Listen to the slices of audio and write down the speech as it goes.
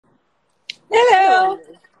Hello.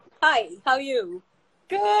 Hello. Hi, how are you?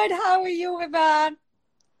 Good. How are you, Vibha?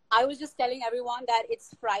 I was just telling everyone that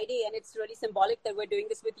it's Friday and it's really symbolic that we're doing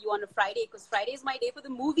this with you on a Friday because Friday is my day for the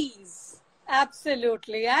movies.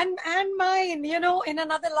 Absolutely. And mine, in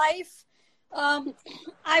another life, um,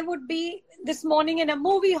 I would be this morning in a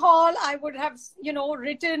movie hall. I would have,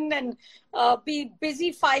 written and be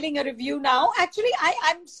busy filing a review now. Actually,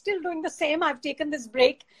 I'm still doing the same. I've taken this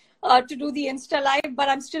break to do the Insta Live, but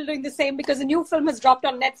I'm still doing the same because a new film has dropped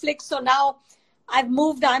on Netflix. So now I've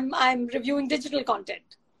moved. I'm reviewing digital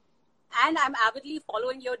content. And I'm avidly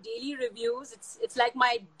following your daily reviews. It's like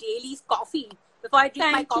my daily coffee. Before I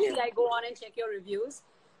drink my Thank coffee, you. I go on and check your reviews.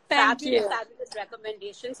 Thank Fabulous, you. fabulous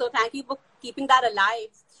recommendation. So thank you for keeping that alive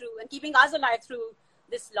through and keeping us alive through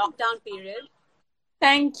this lockdown period.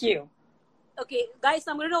 Thank you. Okay, guys,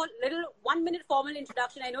 I'm going to do a little 1 minute formal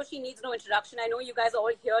introduction. I know she needs no introduction. I know you guys are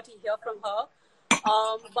all here to hear from her.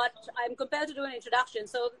 But I'm compelled to do an introduction.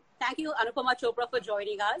 So thank you, Anupama Chopra, for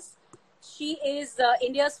joining us. She is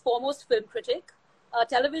India's foremost film critic, a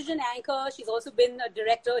television anchor. She's also been a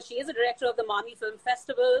director. She is a director of the Mami Film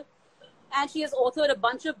Festival. And she has authored a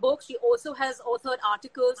bunch of books. She also has authored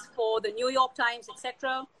articles for the New York Times,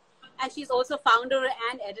 etc. And she's also founder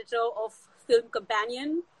and editor of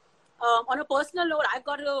Filmcompanion. On a personal note, I've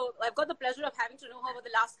got the pleasure of having to know her over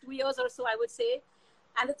the last 2 years or so, I would say.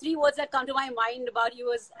 And the three words that come to my mind about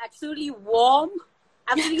you is absolutely warm,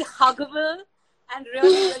 absolutely huggable, and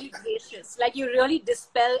really, really gracious. Like you really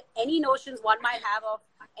dispel any notions one might have of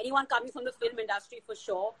anyone coming from the film industry for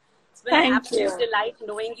sure. It's been an absolute delight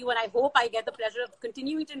knowing you, and I hope I get the pleasure of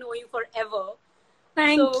continuing to know you forever.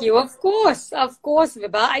 Thank you. Of course,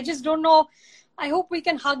 Vibha. I just don't know. I hope we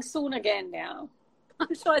can hug soon again now.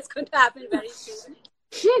 I'm sure it's going to happen very soon.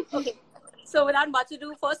 Okay. So without much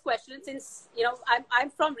ado, first question, since, I'm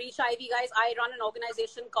from Reach Ivy, guys. I run an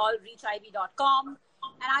organization called reachivy.com, and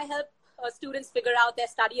I help students figure out their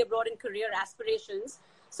study abroad and career aspirations.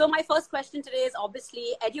 So my first question today is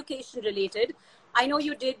obviously education related. I know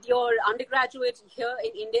you did your undergraduate here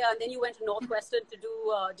in India, and then you went to Northwestern to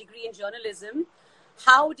do a degree in journalism.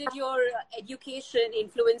 How did your education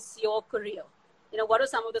influence your career? What are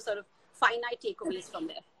some of the sort of finite takeaways from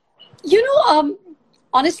there?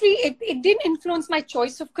 Honestly, it didn't influence my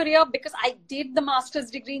choice of career because I did the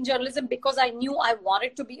master's degree in journalism because I knew I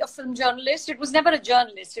wanted to be a film journalist. It was never a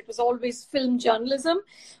journalist. It was always film journalism.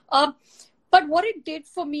 But what it did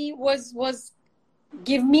for me was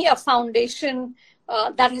give me a foundation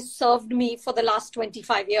that has served me for the last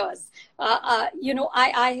 25 years. I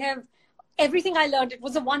have everything I learned. It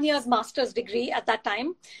was a 1 year's master's degree at that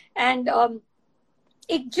time. And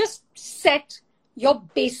it just set your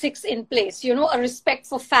basics in place, a respect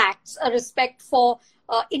for facts, a respect for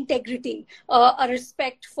integrity, a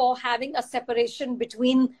respect for having a separation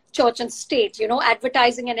between church and state,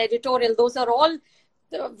 advertising and editorial. Those are all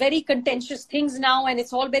very contentious things now, and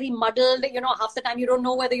it's all very muddled. Half the time you don't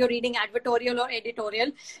know whether you're reading advertorial or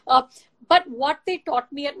editorial. But what they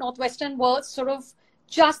taught me at Northwestern was sort of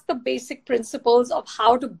just the basic principles of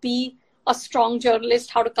how to be a strong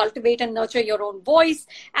journalist, how to cultivate and nurture your own voice.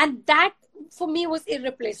 And that for me was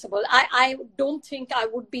irreplaceable. I don't think I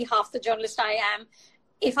would be half the journalist I am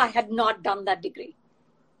if I had not done that degree.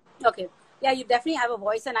 Okay. Yeah, you definitely have a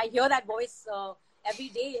voice, and I hear that voice every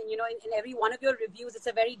day. And, in every one of your reviews, it's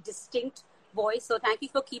a very distinct voice. So thank you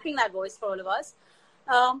for keeping that voice for all of us.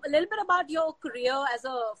 A little bit about your career as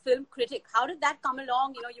a film critic. How did that come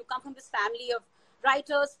along? You come from this family of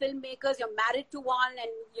writers, filmmakers, you're married to one,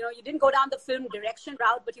 and, you didn't go down the film direction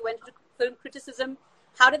route, but you went into film criticism.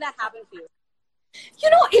 How did that happen for you?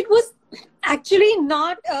 It was actually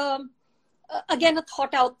not, again, a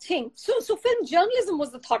thought out thing. So film journalism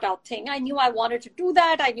was the thought out thing. I knew I wanted to do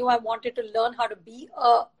that. I knew I wanted to learn how to be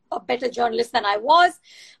a better journalist than I was.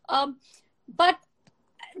 But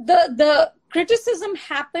the criticism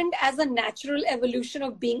happened as a natural evolution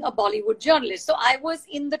of being a Bollywood journalist. So I was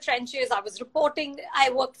in the trenches. I was reporting. I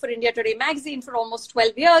worked for India Today magazine for almost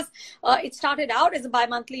 12 years. It started out as a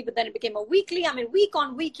bi-monthly, but then it became a weekly. I mean, week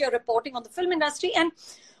on week, you're reporting on the film industry. And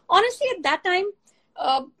honestly, at that time,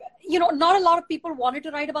 not a lot of people wanted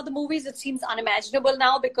to write about the movies. It seems unimaginable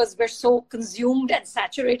now because we're so consumed and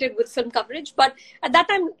saturated with film coverage. But at that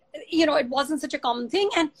time, it wasn't such a common thing.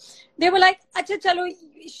 And they were like, "Acha, chalo,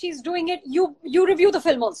 she's doing it. You review the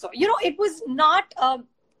film also." It was not.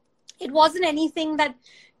 It wasn't anything that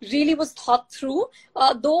really was thought through.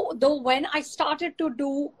 Though when I started to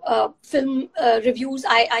do film reviews,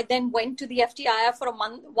 I then went to the FTIR for a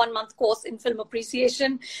 1 month course in film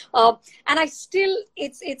appreciation. And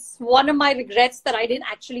it's one of my regrets that I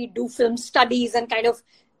didn't actually do film studies and kind of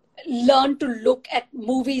learn to look at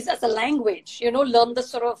movies as a language, learn the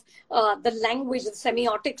sort of the language, the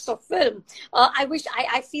semiotics of film.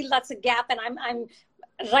 I feel that's a gap, and I'm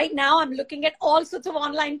right now I'm looking at all sorts of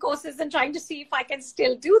online courses and trying to see if I can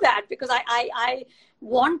still do that, because I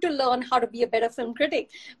want to learn how to be a better film critic.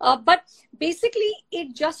 But basically,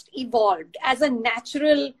 it just evolved as a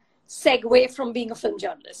natural segue from being a film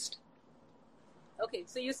journalist. Okay,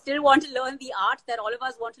 so you still want to learn the art that all of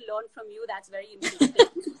us want to learn from you. That's very interesting.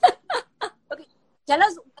 Okay, tell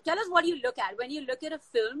us what you look at when you look at a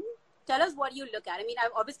film. Tell us what you look at. I mean,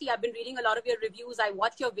 I've been reading a lot of your reviews. I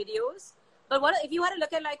watch your videos. But what if you had to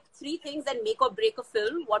look at like 3 things that make or break a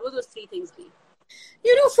film? What would those 3 things be?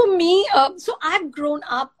 For me, so I've grown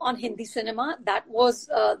up on Hindi cinema. That was,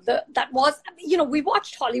 we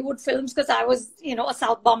watched Hollywood films because I was, a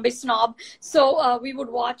South Bombay snob. So we would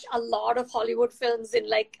watch a lot of Hollywood films in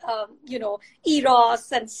like,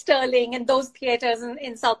 Eros and Sterling and those theaters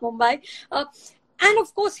in South Mumbai. And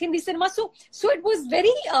of course, Hindi cinema. So it was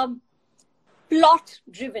very plot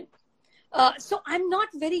driven. So I'm not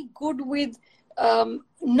very good with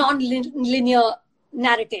non-linear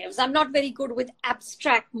narratives. I'm not very good with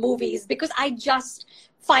abstract movies because I just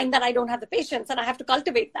find that I don't have the patience, and I have to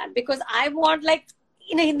cultivate that, because I want, like,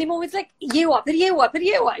 in a Hindi movie, it's like, ye hua, phir ye hua, phir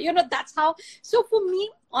ye hua. That's how. So for me,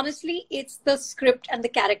 honestly, it's the script and the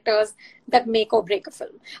characters that make or break a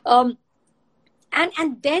film.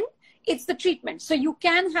 And then it's the treatment. So you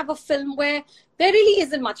can have a film where there really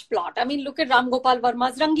isn't much plot. I mean, look at Ram Gopal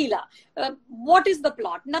Varma's Rangila. What is the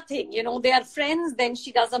plot? Nothing. They are friends, then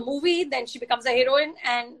she does a movie, then she becomes a heroine,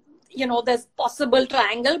 and, there's possible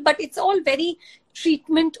triangle, but it's all very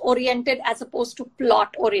treatment oriented as opposed to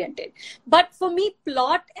plot oriented. But for me,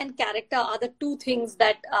 plot and character are the 2 things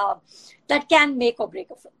that can make or break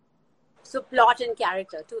a film. So plot and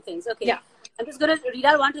character, 2 things. Okay. Yeah. I'm just going to read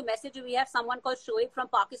out one to message you. We have someone called Shoaib from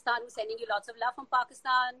Pakistan who's sending you lots of love from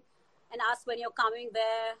Pakistan and ask when you're coming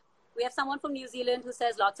there. We have someone from New Zealand who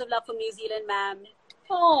says lots of love from New Zealand, ma'am.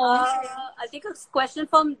 I'll take a question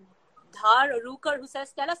from Dhar Rukar who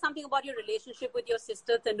says, tell us something about your relationship with your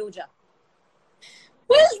sister Tanuja.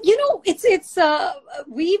 Well,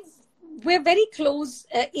 we're very close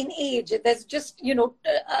in age. There's just,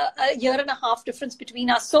 a year and a half difference between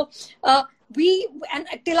us. So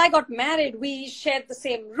till I got married, we shared the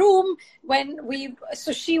same room.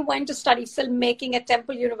 So she went to study filmmaking at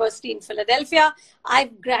Temple University in Philadelphia.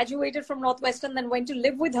 I graduated from Northwestern, then went to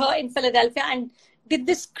live with her in Philadelphia and did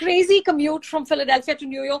this crazy commute from Philadelphia to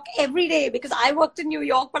New York every day, because I worked in New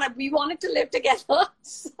York, but we wanted to live together.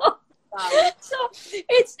 So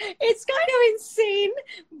it's kind of insane,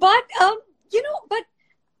 but but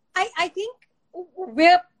I think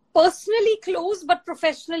we're personally close, but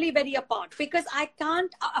professionally very apart, because I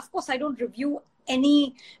can't. Of course, I don't review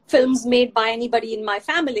any films made by anybody in my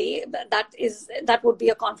family. That would be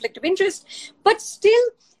a conflict of interest. But still,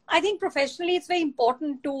 I think professionally, it's very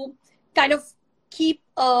important to kind of keep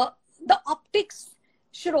the optics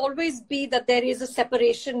should always be that there is a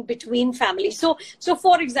separation between families. So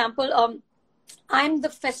for example, I'm the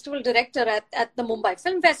festival director at the Mumbai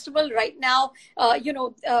Film Festival right now.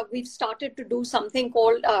 We've started to do something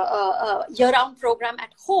called a year-round program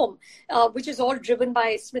at home, which is all driven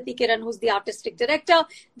by Smriti Kiran, who's the artistic director.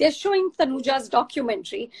 They're showing Tanuja's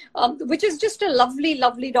documentary, which is just a lovely,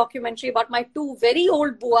 lovely documentary about my 2 very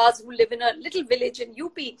old buas who live in a little village in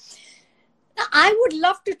UP. Now, I would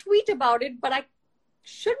love to tweet about it, but I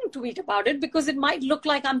shouldn't tweet about it because it might look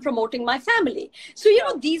like I'm promoting my family. So,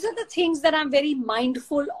 these are the things that I'm very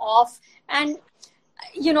mindful of. And,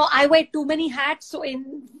 I wear too many hats. So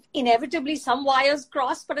inevitably some wires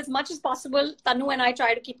cross, but as much as possible, Tanu and I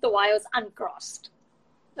try to keep the wires uncrossed.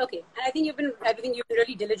 Okay. And I think you've been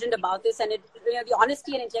really diligent about this, and the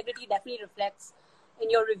honesty and integrity definitely reflects in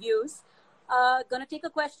your reviews. Gonna take a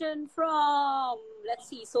question from, let's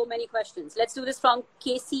see, so many questions. Let's do this from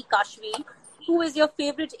KC Kashvi. Who is your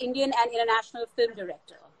favorite Indian and international film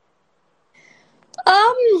director?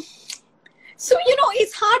 So,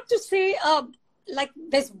 it's hard to say, like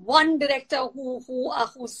there's one director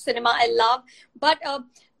whose cinema I love, but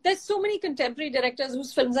there's so many contemporary directors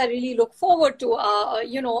whose films I really look forward to,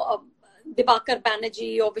 Dibakar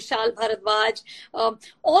Banerjee or Vishal Bharadwaj,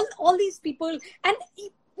 all these people. And,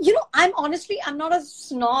 I'm not a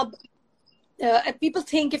snob. People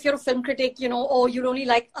think if you're a film critic, oh, you only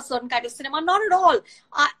like a certain kind of cinema. Not at all.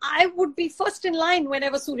 I would be first in line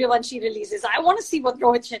whenever Suryavanshi releases. I want to see what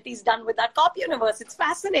Rohit Shetty's done with that cop universe. It's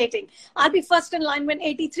fascinating. I'll be first in line when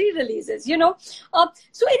 83 releases, So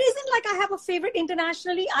it isn't like I have a favorite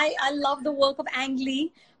internationally. I love the work of Ang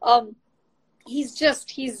Lee.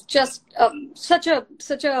 such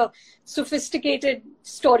a sophisticated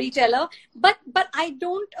storyteller. But I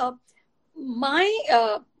don't.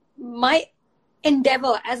 My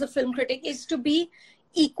endeavor as a film critic is to be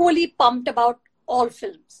equally pumped about all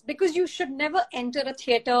films, because you should never enter a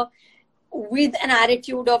theater with an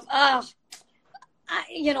attitude of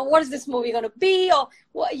what is this movie going to be, or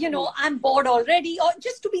I'm bored already, or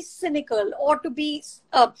just to be cynical, or to be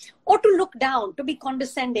or to look down, to be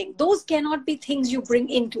condescending. Those cannot be things you bring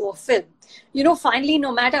into a film. Finally,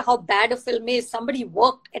 no matter how bad a film is, somebody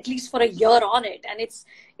worked at least for a year on it, and it's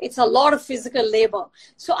a lot of physical labor.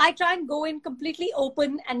 So I try and go in completely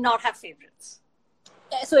open and not have favorites.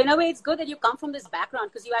 So in a way, it's good that you come from this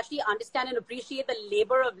background, because you actually understand and appreciate the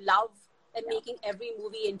labor of love that making every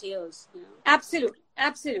movie entails. Absolutely.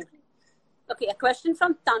 Okay, a question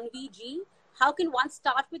from Tanvi G. How can one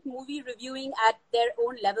start with movie reviewing at their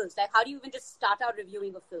own levels? Like, how do you even just start out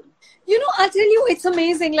reviewing a film? I'll tell you, it's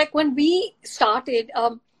amazing. Like, when we started,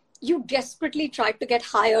 you desperately tried to get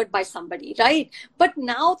hired by somebody, right? But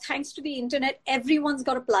now, thanks to the internet, everyone's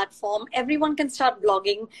got a platform. Everyone can start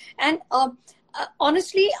blogging. And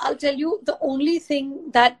honestly, I'll tell you, the only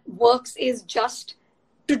thing that works is just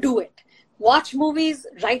to do it. Watch movies,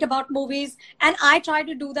 write about movies. And I try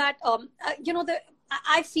to do that.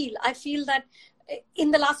 I feel that in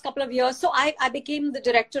the last couple of years, so I became the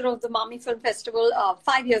director of the Mami Film Festival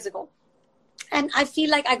 5 years ago. And I feel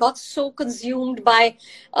like I got so consumed by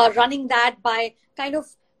running that, by kind of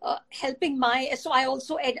helping so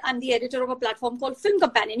I'm the editor of a platform called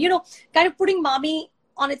Filmcompanion, kind of putting Mami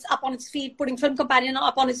up on its feet, putting Filmcompanion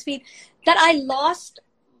up on its feet, that I lost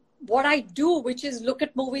what I do, which is look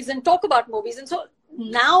at movies and talk about movies. And so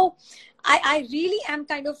now I really am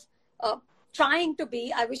kind of trying to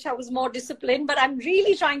be, I wish I was more disciplined, but I'm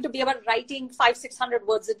really trying to be about writing 500-600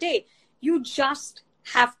 words a day. You just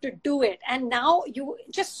have to do it. And now you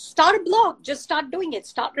just start a blog, just start doing it,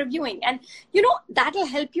 start reviewing. And, that'll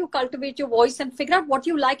help you cultivate your voice and figure out what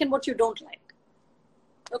you like and what you don't like.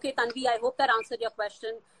 Okay, Tanvi, I hope that answered your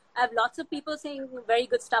question. I have lots of people saying very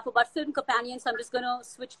good stuff about Filmcompanion, so I'm just going to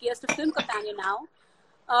switch gears to Filmcompanion now.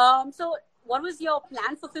 So what was your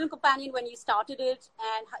plan for Filmcompanion when you started it?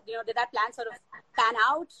 And, did that plan sort of pan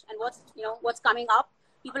out? And what's coming up?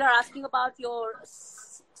 People are asking about your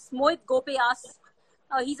Smoit Gope asks,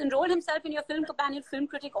 he's enrolled himself in your Filmcompanion Film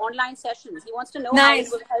Critic online sessions. He wants to know how it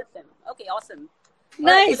will help him. Okay, awesome.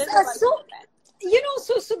 Nice.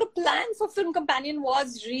 So the plan for Filmcompanion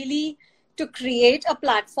was really to create a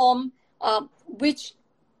platform which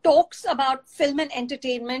talks about film and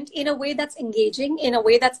entertainment in a way that's engaging, in a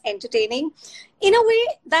way that's entertaining, in a way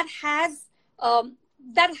that has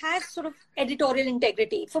sort of editorial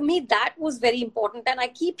integrity. For me, that was very important. And I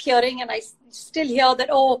keep hearing, and I still hear that,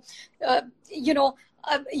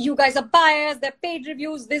 you guys are biased, they're paid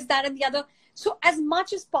reviews, this, that, and the other. So as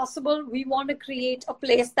much as possible, we want to create a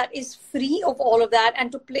place that is free of all of that,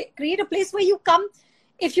 and to create a place where you come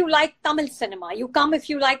if you like Tamil cinema, you come if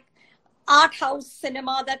you like art house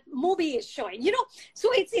cinema that movie is showing, So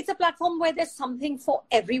it's a platform where there's something for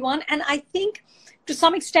everyone. And I think to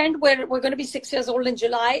some extent, we're going to be 6 years old in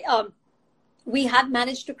July. We have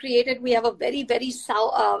managed to create it. We have a very, very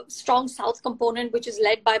strong South component, which is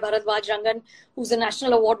led by Bharadwaj Rangan, who's a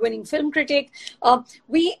national award-winning film critic.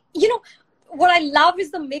 What I love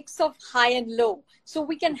is the mix of high and low. So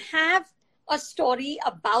we can have a story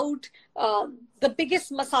about the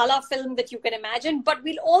biggest masala film that you can imagine, but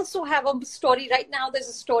we'll also have a story. Right now, there's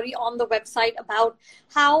a story on the website about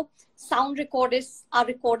how sound recordists are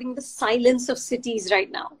recording the silence of cities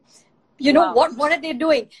right now. Wow. What are they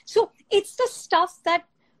doing? So it's the stuff that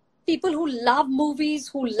people who love movies,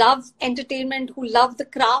 who love entertainment, who love the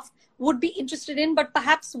craft would be interested in, but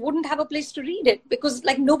perhaps wouldn't have a place to read it because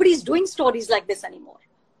nobody's doing stories like this anymore.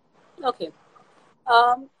 Okay.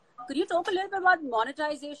 Could you talk a little bit about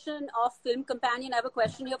monetization of Filmcompanion? I have a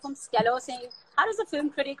question here from Stella saying, how does a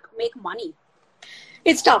film critic make money?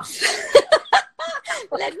 It's tough.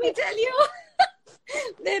 Let me tell you,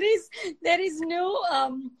 there is no,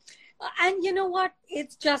 and you know what?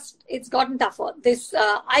 It's gotten tougher.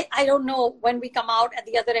 I don't know when we come out at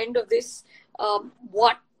the other end of this,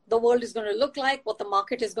 what the world is going to look like, what the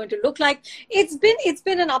market is going to look like. It's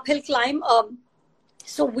been an uphill climb.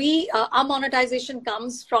 So our monetization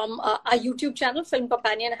comes from our YouTube channel.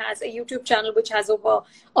 Filmcompanion has a YouTube channel which has over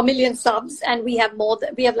 1 million subs, and we have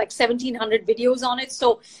like 1,700 videos on it.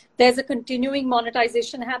 So there's a continuing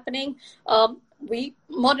monetization happening. We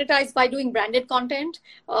monetize by doing branded content.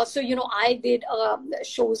 I did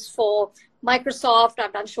shows for Microsoft.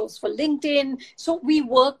 I've done shows for LinkedIn. So we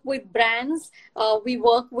work with brands. We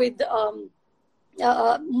work with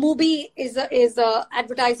Mubi is a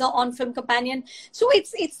advertiser on Filmcompanion. So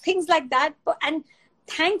it's things like that. And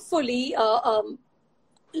thankfully,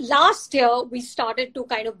 last year we started to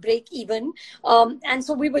kind of break even, and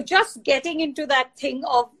so we were just getting into that thing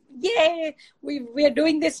of, yay, we're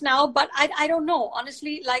doing this now. But I don't know,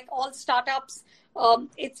 honestly, like all startups,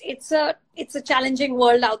 it's a challenging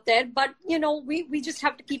world out there, but we just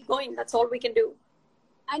have to keep going. That's all we can do.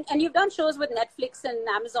 And you've done shows with Netflix and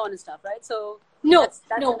Amazon and stuff, right? So no,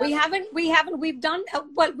 we haven't. We've done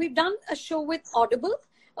a show with Audible,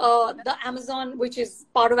 the Amazon, which is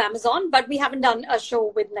part of Amazon, but we haven't done a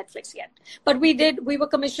show with Netflix yet. But we were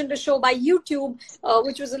commissioned a show by YouTube,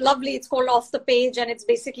 which was lovely. It's called Off the Page, and it's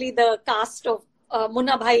basically the cast of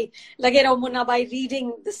Munna Bhai, Lage Munna Bhai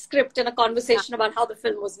reading the script and a conversation about how the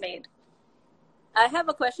film was made. I have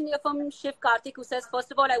a question here from Shiv Karthik, who says,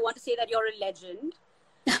 first of all, I want to say that you're a legend.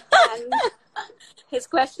 And his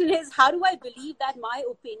question is, how do I believe that my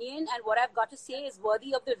opinion and what I've got to say is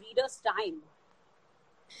worthy of the reader's time?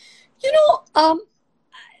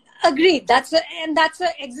 Agreed. That's an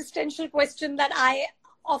existential question that I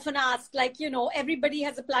often ask. Like, everybody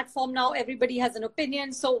has a platform now. Everybody has an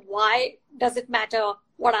opinion. So why does it matter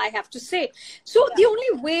what I have to say? So the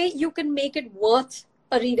only way you can make it worth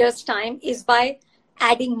a reader's time is by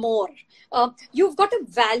adding more. You've got a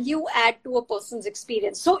value add to a person's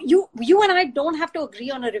experience. So you and I don't have to agree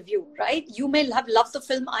on a review, right? You may have loved the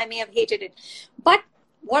film, I may have hated it. But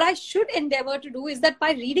what I should endeavor to do is that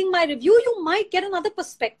by reading my review, you might get another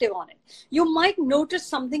perspective on it. You might notice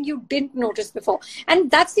something you didn't notice before. And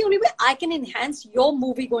that's the only way I can enhance your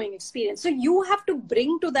movie-going experience. So you have to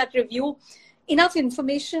bring to that review enough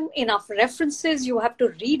information, enough references. You have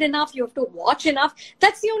to read enough. You have to watch enough.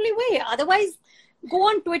 That's the only way. Otherwise, go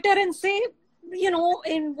on Twitter and say,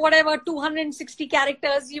 in whatever 260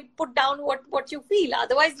 characters, you put down what you feel.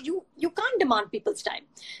 Otherwise, you can't demand people's time.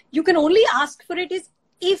 You can only ask for it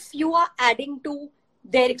if you are adding to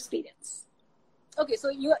their experience. Okay,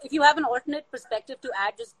 so if you have an alternate perspective to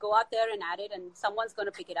add, just go out there and add it, and someone's going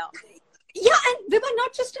to pick it out. Yeah, and Vibha,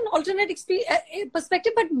 not just an alternate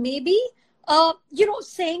perspective, but maybe,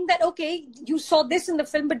 saying that, okay, you saw this in the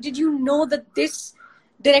film, but did you know that this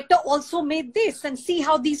director also made this, and see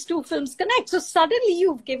how these two films connect? So suddenly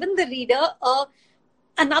you've given the reader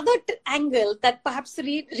another angle that perhaps the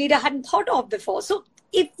reader hadn't thought of before. So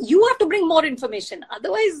if you have to bring more information,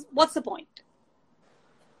 otherwise, what's the point?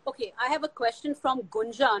 Okay, I have a question from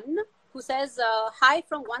Gunjan, who says, hi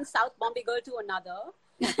from one South Bombay girl to another.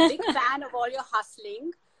 Big fan of all your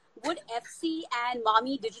hustling. Would FC and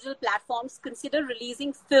Mami digital platforms consider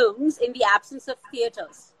releasing films in the absence of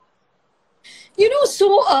theaters?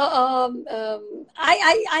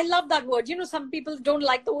 I love that word. Some people don't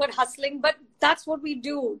like the word hustling, but that's what we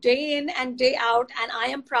do day in and day out. And I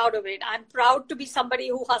am proud of it. I'm proud to be somebody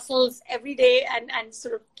who hustles every day and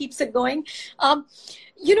sort of keeps it going.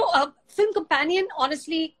 Filmcompanion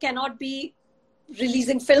honestly cannot be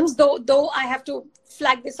releasing films, though I have to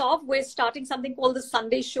flag this off. We're starting something called the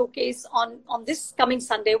Sunday Showcase on this coming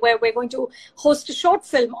Sunday, where we're going to host a short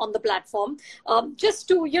film on the platform, just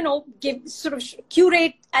to give sort of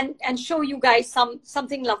curate and show you guys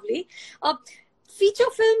something lovely. Feature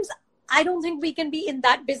films, I don't think we can be in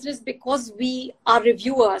that business because we are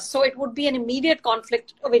reviewers. So it would be an immediate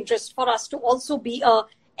conflict of interest for us to also be a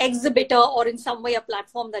exhibitor or in some way a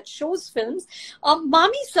platform that shows films.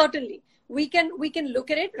 Mami, certainly. We can look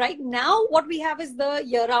at it. Right now, what we have is the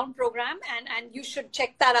year-round program, and you should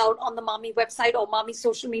check that out on the Mami website or Mami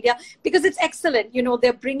social media, because it's excellent.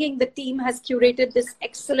 The team has curated this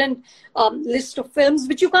excellent list of films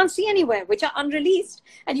which you can't see anywhere, which are unreleased.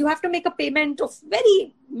 And you have to make a payment of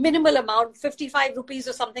very minimal amount, 55 rupees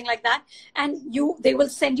or something like that. And they will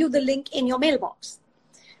send you the link in your mailbox.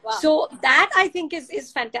 Wow. So that, I think, is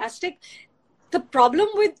fantastic. The problem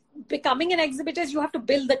with becoming an exhibitor is you have to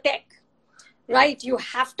build the tech. Right, you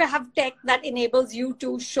have to have tech that enables you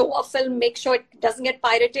to show a film, make sure it doesn't get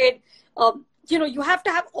pirated. You have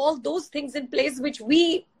to have all those things in place, which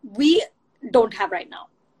we don't have right now.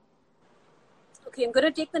 Okay, I'm going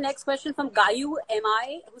to take the next question from Gayu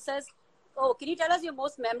MI, who says, "Oh, can you tell us your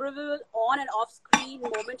most memorable on and off-screen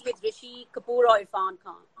moment with Rishi Kapoor or Irfan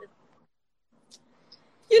Khan?"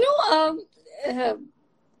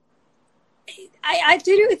 I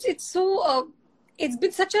tell you, it's so. It's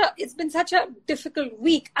been such a difficult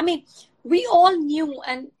week. I mean, we all knew,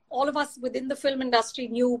 and all of us within the film industry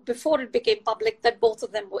knew before it became public that both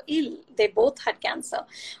of them were ill. They both had cancer.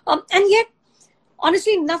 And yet,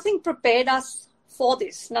 honestly, nothing prepared us for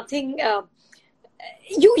this. Nothing,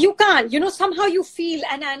 you can't, somehow you feel,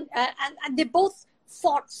 and they both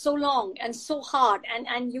fought so long and so hard.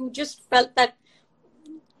 And you just felt that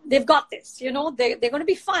they've got this, you know, they're going to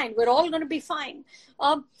be fine. We're all going to be fine.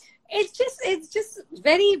 It's just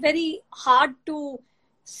very, very hard to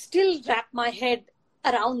still wrap my head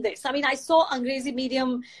around this. I mean, I saw Angrezi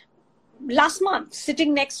Medium last month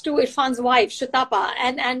sitting next to Irfan's wife, Shutapa.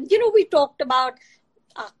 And you know, we talked about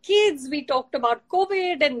our kids, we talked about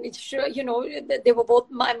COVID, and, you know, they were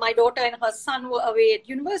both, my daughter and her son were away at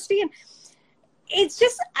university. And it's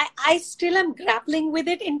just, I still am grappling with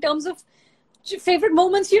it in terms of favorite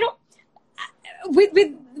moments, you know.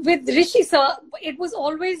 With Rishi sir, it was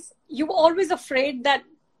always, you were always afraid that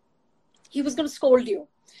he was going to scold you,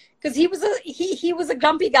 because he was a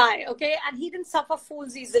grumpy guy, okay, and he didn't suffer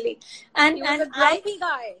fools easily. And he was a grumpy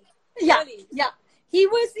guy. Yeah, really. Yeah. He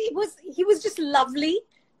was just lovely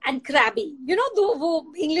and crabby. You know, wo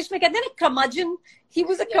English mein kehte hain na curmudgeon. He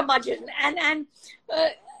was a curmudgeon, and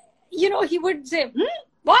you know, he would say,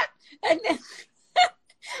 what? And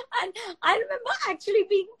and I remember actually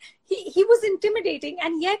being, he was intimidating,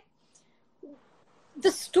 and yet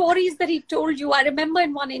the stories that he told you, I remember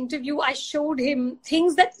in one interview, I showed him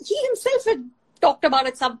things that he himself had talked about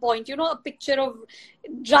at some point, you know, a picture of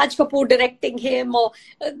Raj Kapoor directing him, or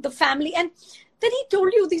the family. And then he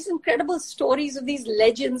told you these incredible stories of these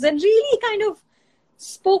legends, and really kind of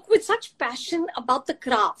spoke with such passion about the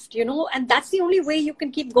craft, you know. And that's the only way you can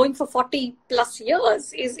keep going for 40 plus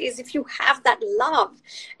years is if you have that love.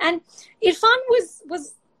 And Irfan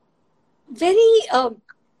was very,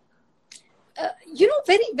 you know,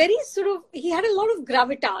 very, very sort of, he had a lot of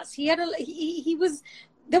gravitas.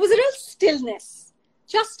 There was a real stillness,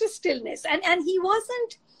 just a stillness. And he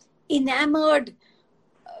wasn't enamored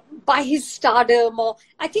by his stardom, or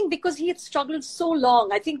I think because he had struggled so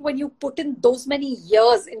long. I think when you put in those many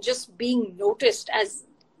years in just being noticed as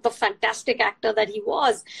the fantastic actor that he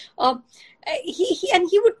was,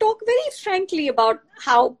 he would talk very frankly about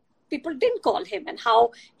how people didn't call him and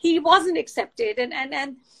how he wasn't accepted. And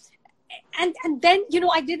then, you know,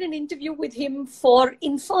 I did an interview with him for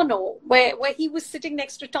Inferno, where he was sitting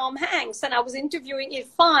next to Tom Hanks, and I was interviewing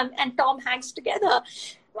Irfan and Tom Hanks together.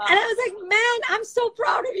 Wow. And I was like, man, I'm so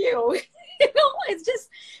proud of you. You know,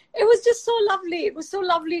 it was just so lovely. It was so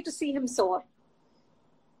lovely to see him soar.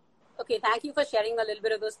 Okay, thank you for sharing a little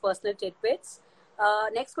bit of those personal tidbits.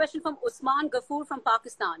 Next question from Usman Ghafoor from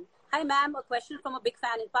Pakistan. Hi, ma'am. A question from a big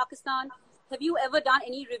fan in Pakistan. Have you ever done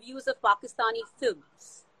any reviews of Pakistani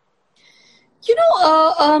films? You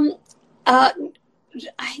know,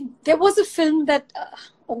 there was a film that,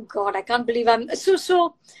 oh God, I can't believe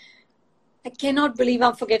I cannot believe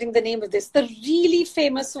I'm forgetting the name of this. The really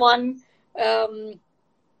famous one, it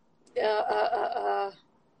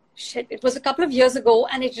was a couple of years ago,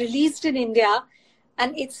 and it released in India,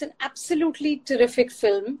 and it's an absolutely terrific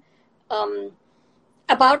film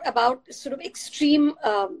about sort of extreme,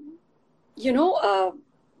 you know,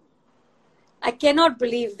 I cannot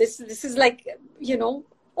believe this. This is like, you know,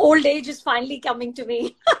 old age is finally coming to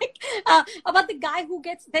me. About the guy who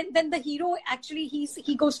gets, then the hero, actually,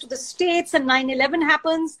 he goes to the States and 9/11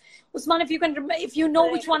 happens. Usman, if you know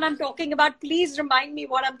which one I'm talking about, please remind me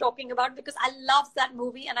what I'm talking about, because I love that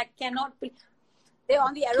movie and I cannot believe. They're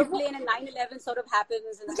on the aeroplane and 9/11 sort of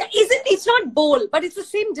happens. And yeah, it's not Bowl, but it's the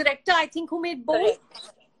same director, I think, who made Bowl.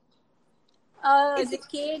 Is it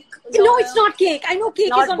Cake? No, it's not Cake. I know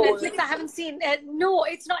Cake is on Bowl. Netflix. I haven't seen. No,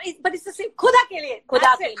 it's not. But it's the same. Khuda ke liye.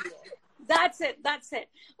 That's it.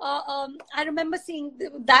 I remember seeing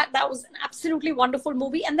that. That was an absolutely wonderful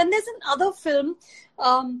movie. And then there's another film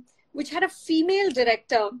which had a female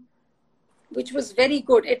director, which was very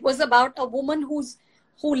good. It was about a woman who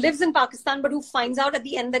lives in Pakistan, but who finds out at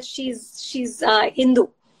the end that she's Hindu.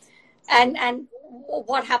 And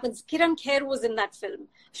what happens? Kiran Kher was in that film.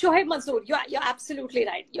 Shoaib Mansoor, you're absolutely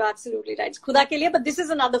right. You're absolutely right. It's Khuda ke liye, but this is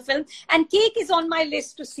another film. And Cake is on my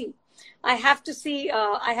list to see. I have to see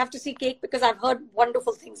Cake because I've heard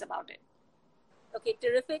wonderful things about it. Okay,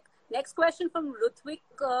 terrific. Next question from Ruthvik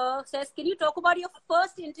says, can you talk about your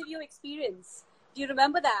first interview experience? Do you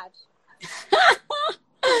remember that?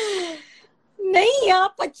 नहीं यार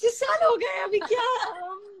 25 साल हो गए अभी क्या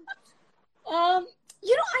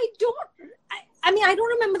you know I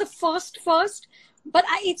don't remember the first but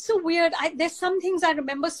it's so weird. There's some things I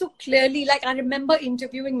remember so clearly. Like I remember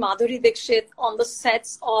interviewing Madhuri Dixit on the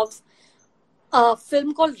sets of a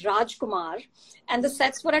film called Rajkumar, and the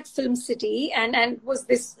sets were at Film City, and was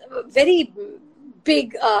this very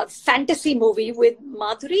big fantasy movie with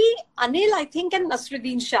Madhuri, Anil, I think, and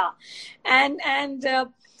Nasruddin Shah, and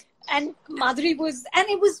Madhuri was, and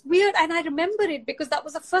it was weird. And I remember it because that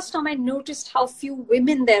was the first time I noticed how few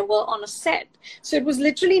women there were on a set. So it was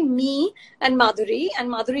literally me and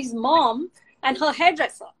Madhuri's mom and her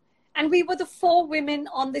hairdresser. And we were the 4 women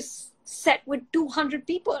on this set with 200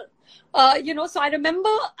 people. So I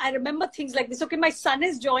remember things like this. Okay, my son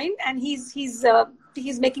has joined and he's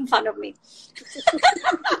making fun of me.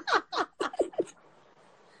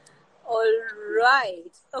 All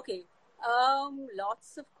right. Okay.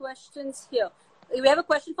 Lots of questions here. We have a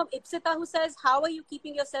question from Ipsita who says, how are you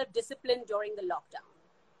keeping yourself disciplined during the lockdown?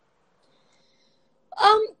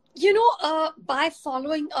 By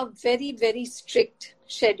following a very, very strict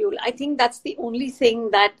schedule. I think that's the only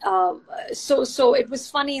thing that, so it was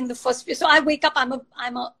funny in the first, so I wake up, I'm a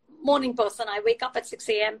morning person. I wake up at 6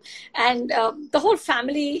 a.m. and the whole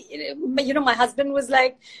family, my husband was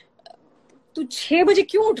like, "Tu 6 baje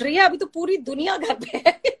kyun uth rahi hai? Abhi to puri duniya ghar pe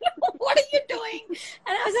hai." What are you doing?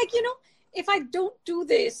 And I was like, if I don't do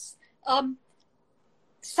this,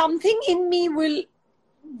 something in me will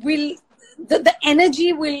the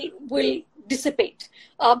energy will dissipate.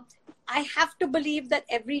 I have to believe that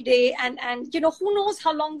every day, and who knows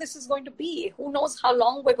how long this is going to be? Who knows how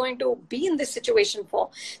long we're going to be in this situation for?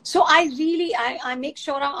 So I make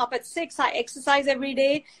sure I'm up at 6. I exercise every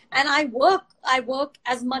day, and I work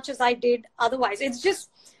as much as I did otherwise. It's just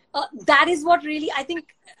that is what really, I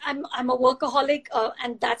think I'm a workaholic,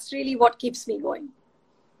 and that's really what keeps me going.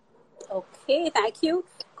 Okay, thank you.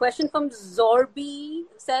 Question from Zorbi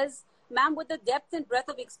says, ma'am, with the depth and breadth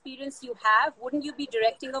of experience you have, wouldn't you be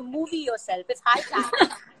directing a movie yourself? It's high time.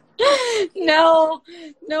 No,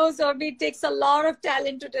 Zorbi, it takes a lot of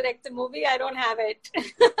talent to direct a movie. I don't have it.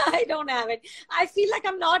 I don't have it. I feel like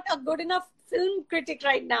I'm not a good enough film critic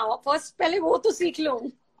right now. First, pehle wo to seekh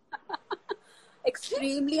lo.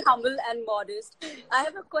 Extremely humble and modest. I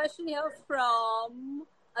have a question here from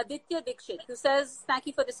Aditya Dikshit, who says, thank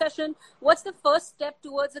you for the session. What's the first step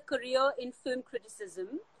towards a career in film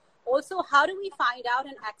criticism? Also, how do we find out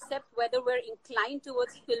and accept whether we're inclined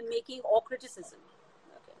towards filmmaking or criticism?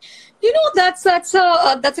 Okay.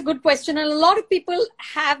 That's a good question, and a lot of people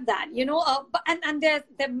have that. And there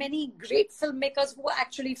are many great filmmakers who are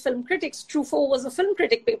actually film critics. Truffaut was a film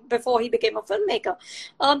critic before he became a filmmaker.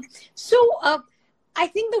 I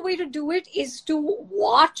think the way to do it is to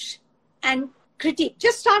watch and critique.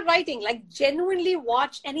 Just start writing, like genuinely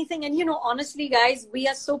watch anything. And honestly, guys, we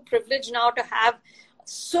are so privileged now to have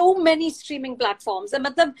so many streaming platforms. And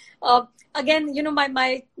again,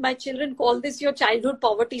 my children call this your childhood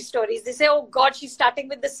poverty stories. They say, oh God, she's starting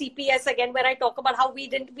with the CPS again, where I talk about how we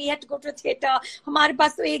had to go to a theater. Hamare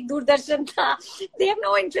paas to ek Doordarshan tha. They have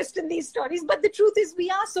no interest in these stories. But the truth is, we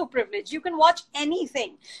are so privileged. You can watch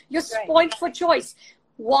anything. You're spoiled for choice.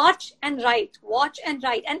 Watch and write.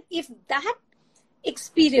 And if that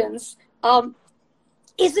experience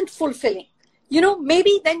isn't fulfilling,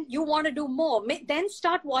 maybe then you want to do more. Then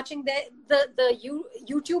start watching the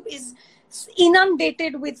YouTube is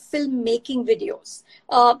inundated with filmmaking videos.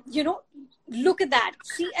 Look at that.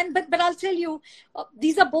 See, but I'll tell you,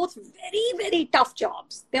 these are both very, very tough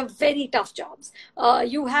jobs. They're very tough jobs.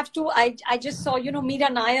 You have to. I just saw, Meera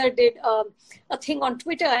Nair did a thing on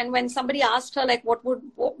Twitter, and when somebody asked her like, what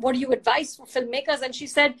do you advise for filmmakers, and she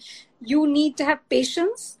said, you need to have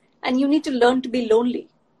patience and you need to learn to be lonely.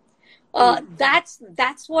 That's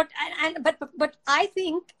what, but I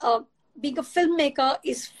think being a filmmaker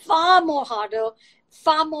is far more harder,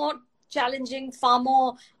 far more challenging, far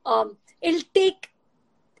more, it'll take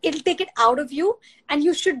it out of you, and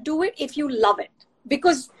you should do it if you love it,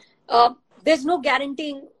 because there's no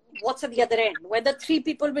guaranteeing what's at the other end, whether 3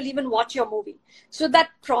 people will even watch your movie. So that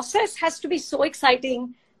process has to be so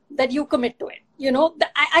exciting that you commit to it.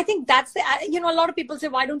 I think that's a lot of people say,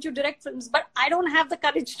 why don't you direct films? But I don't have the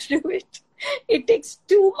courage to do it. It takes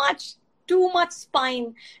too much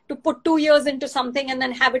spine to put 2 years into something and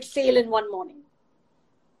then have it fail in one morning.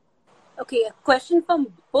 Okay, a question from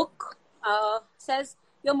Book says,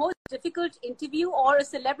 your most difficult interview or a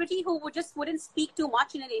celebrity who wouldn't speak too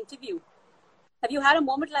much in an interview? Have you had a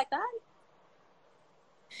moment like that?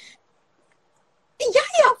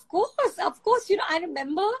 Yeah, of course. I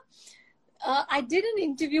remember I did an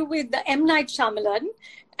interview with M. Night Shyamalan,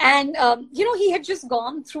 and he had just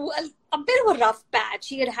gone through a bit of a rough patch.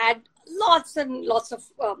 He had lots and lots of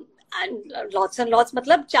matlab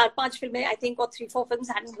 4-5 films, I think, or 3-4 films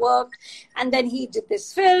hadn't worked, and then he did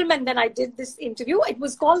this film, and then I did this interview. It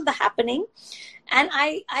was called The Happening, and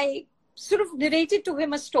I sort of narrated to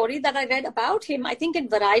him a story that I read about him, I think in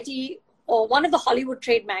Variety or one of the Hollywood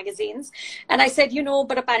trade magazines. And I said,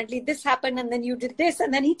 but apparently this happened, and then you did this.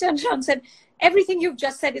 And then he turned around and said, everything you've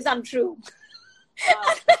just said is untrue.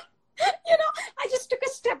 Wow. I just took a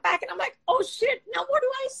step back and I'm like, oh shit, now what do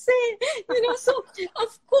I say? So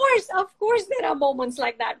of course there are moments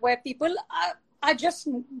like that where people are just,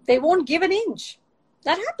 they won't give an inch.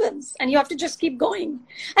 That happens. And you have to just keep going.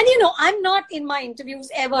 And, you know, I'm not in my interviews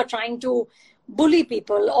ever trying to bully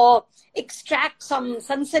people or extract some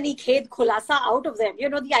sansani khed khulasa out of them. You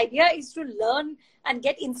know, the idea is to learn and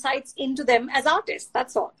get insights into them as artists.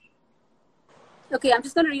 That's all. Okay, I'm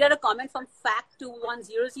just going to read out a comment from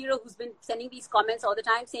Fact2100 who's been sending these comments all the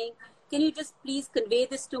time saying, can you just please convey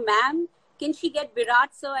this to ma'am? Can she get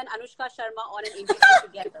Virat sir and Anushka Sharma on an interview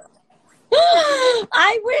together?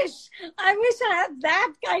 I wish I had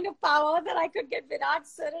that kind of power that I could get Virat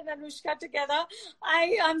sir and Anushka together.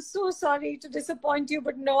 I'm so sorry to disappoint you,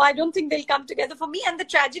 but no, I don't think they'll come together for me. And the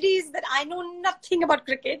tragedy is that I know nothing about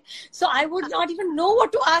cricket, so I would not even know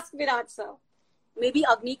what to ask Virat sir. Maybe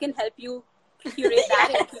Agni can help you curate that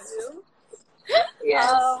interview.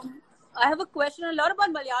 Yes. I have a question a lot about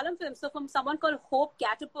Malayalam films. So from someone called Hope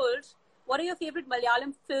Catapult, what are your favorite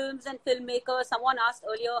Malayalam films and filmmakers? Someone asked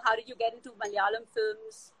earlier, how did you get into Malayalam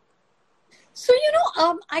films? So, you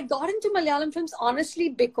know, I got into Malayalam films honestly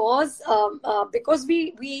because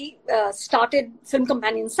we started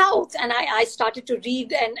Filmcompanion South, and I started to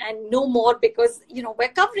read and know more because, you know, we're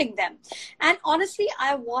covering them. And honestly,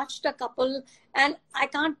 I watched a couple, and I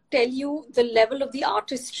can't tell you the level of the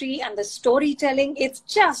artistry and the storytelling. It's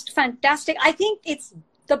just fantastic. I think it's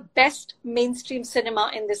the best mainstream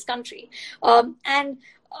cinema in this country.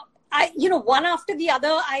 You know, one after the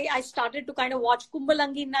other, I started to kind of watch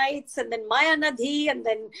Kumbalangi Nights, and then Maya Nadhi, and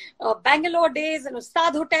then Bangalore Days, and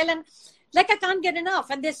Ustad Hotel, and like I can't get enough.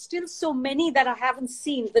 And there's still so many that I haven't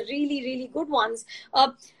seen, the really, really good ones.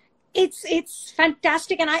 It's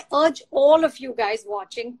fantastic, and I urge all of you guys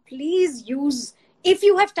watching, please use, if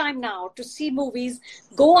you have time now to see movies,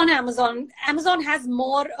 go on Amazon. Amazon has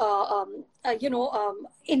more,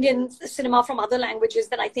 Indian cinema from other languages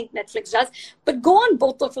than I think Netflix does. But go on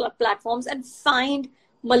both of the platforms and find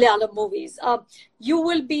Malayalam movies. You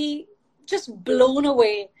will be just blown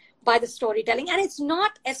away by the storytelling. And it's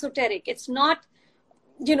not esoteric. It's not,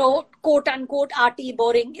 you know, quote unquote arty,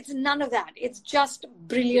 boring. It's none of that. It's just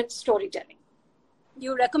brilliant storytelling.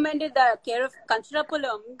 You recommended the Care of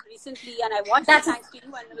Kanchirapulam recently, and I watched it thanks to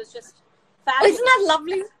you, and it was just fabulous. Isn't that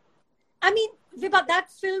lovely? I mean, Vibha, that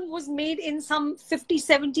film was made in some 50,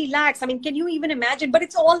 70 lakhs. I mean, can you even imagine? But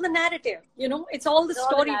it's all the narrative, you know? It's all the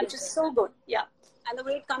story, which is so good. Yeah. And the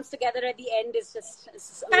way it comes together at the end is just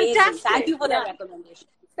amazing. Fantastic. Thank you for that recommendation.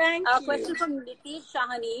 Thank you. A question from Nitesh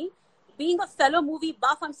Shahani. Being a fellow movie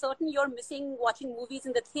buff, I'm certain you're missing watching movies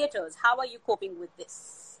in the theaters. How are you coping with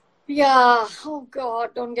this? Yeah. Oh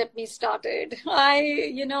God, don't get me started.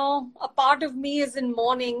 A part of me is in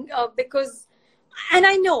mourning because, and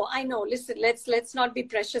I know, listen, let's not be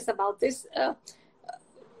precious about this.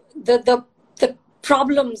 The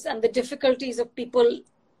problems and the difficulties of people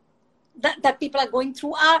that people are going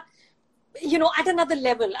through are, you know, at another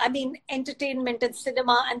level. I mean, entertainment and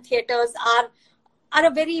cinema and theaters are a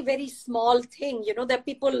very, very small thing. You know, there are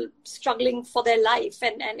people struggling for their life,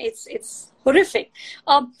 and it's horrific.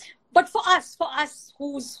 But for us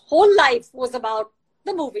whose whole life was about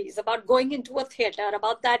the movies, about going into a theater,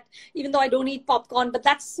 about that, even though I don't eat popcorn, but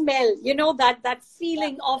that smell, you know, that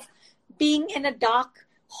feeling of being in a dark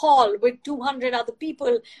hall with 200 other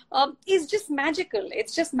people is just magical.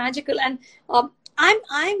 It's just magical. And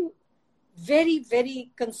I'm very,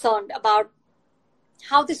 very concerned about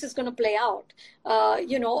how this is going to play out.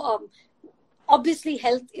 Obviously,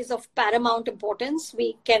 health is of paramount importance.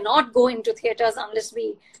 We cannot go into theaters unless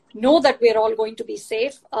we know that we're all going to be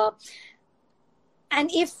safe. And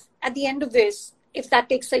if at the end of this, if that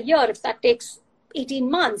takes a year, if that takes 18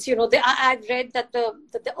 months, you know, I've read that the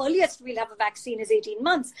earliest we'll have a vaccine is 18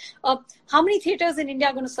 months. How many theaters in India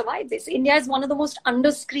are going to survive this? India is one of the most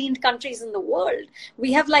under-screened countries in the world.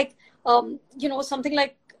 We have something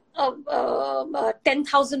like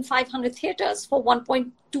 10,500 theaters for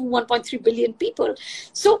 1.2, 1.3 billion people.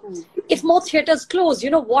 So if more theaters close, you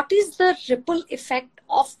know, what is the ripple effect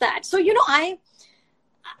of that? So, you know,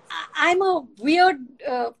 I'm a weird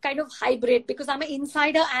kind of hybrid because I'm an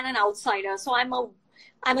insider and an outsider. So I'm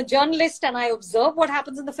a journalist and I observe what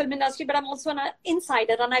happens in the film industry, but I'm also an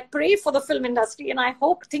insider and I pray for the film industry and I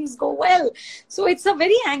hope things go well. So it's a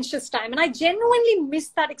very anxious time, and I genuinely miss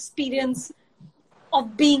that experience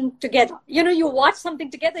of being together. You know, you watch something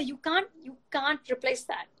together, you can't replace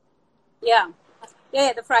that. Yeah.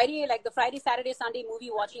 The Friday, Saturday, Sunday movie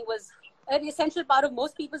watching was an essential part of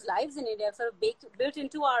most people's lives in India, sort of built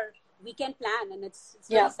into our weekend plan, and it's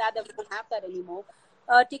really sad that we don't have that anymore.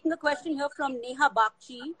 Taking a question here from Neha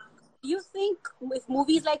Bakchi. Do you think if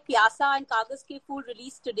movies like Pyasa and Kagzi Ke Phool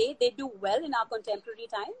released today, they do well in our contemporary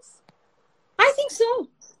times? I think so.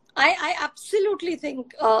 I absolutely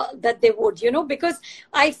think that they would, because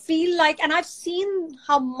I feel like, and I've seen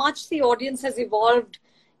how much the audience has evolved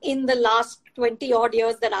in the last 20 odd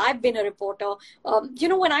years that I've been a reporter.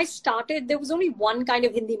 When I started, there was only one kind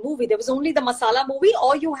of Hindi movie. There was only the masala movie,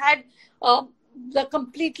 or you had the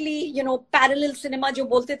completely, parallel cinema, jo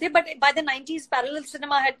bolte the. But by the 90s, parallel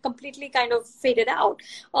cinema had completely kind of faded out.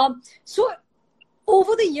 So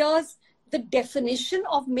over the years, the definition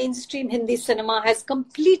of mainstream Hindi cinema has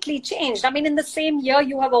completely changed. I mean, in the same year,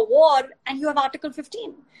 you have a war and you have Article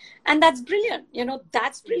 15. And that's brilliant.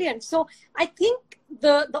 That's brilliant. So I think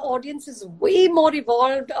the audience is way more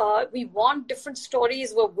evolved. We want different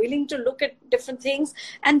stories. We're willing to look at different things.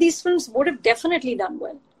 And these films would have definitely done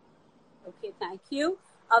well. Okay, thank you.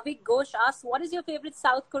 Avik Ghosh asks, what is your favorite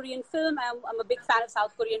South Korean film? I'm a big fan of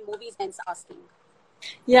South Korean movies, hence asking.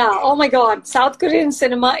 Yeah, oh my God. South Korean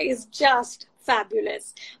cinema is just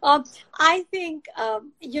fabulous. I think,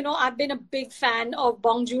 I've been a big fan of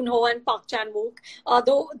Bong Joon-ho and Park Chan-wook.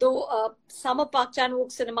 Though some of Park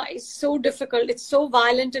Chan-wook's cinema is so difficult. It's so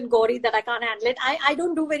violent and gory that I can't handle it. I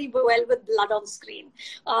don't do very well with blood on screen.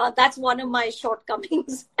 That's one of my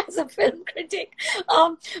shortcomings as a film critic.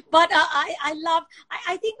 But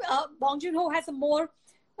I think Bong Joon-ho has a more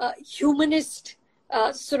humanist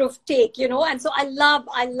sort of take, and so I love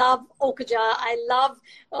Okja. I love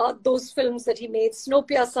those films that he made,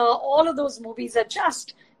 Snowpiercer. All of those movies are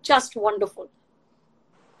just wonderful.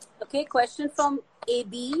 Okay, question from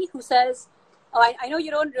AB who says, I know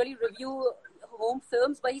you don't really review home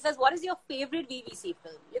films, but he says, what is your favorite VVC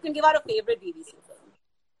film? You can give out a favorite VVC film.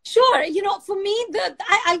 Sure. For me,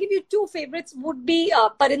 I'll give you two favorites would be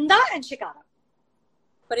Parinda and Shikara.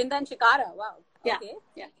 Parinda and Shikara, wow. Yeah. Okay.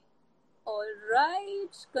 Yeah. All right,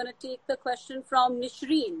 gonna take the question from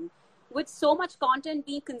Nishreen. With so much content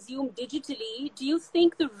being consumed digitally, do you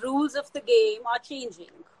think the rules of the game are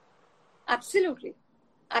changing? Absolutely.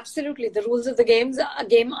 The rules of the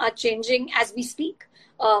game are changing as we speak.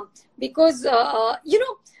 Because,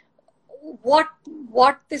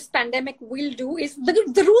 what this pandemic will do is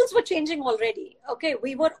the rules were changing already. Okay,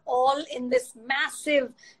 we were all in this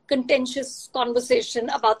massive contentious conversation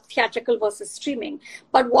about theatrical versus streaming,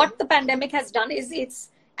 but what the pandemic has done is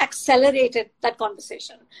it's accelerated that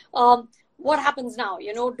conversation. What happens now?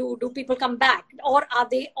 Do people come back, or are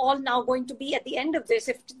they all now going to be at the end of this?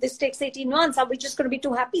 If this takes 18 months, are we just going to be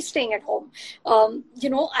too happy staying at home?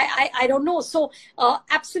 I don't know. So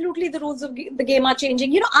absolutely, the rules of the game are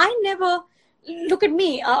changing. Look at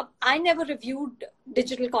me. I never reviewed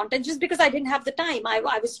digital content just because I didn't have the time.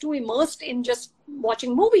 I was too immersed in just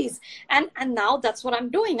watching movies. And now that's what I'm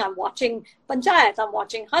doing. I'm watching Panchayat. I'm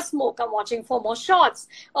watching Hasmukh. I'm watching Four More Shots.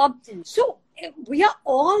 So we are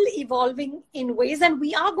all evolving in ways, and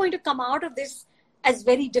we are going to come out of this as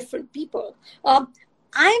very different people.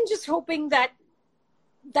 I'm just hoping that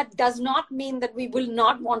does not mean that we will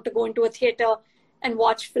not want to go into a theater and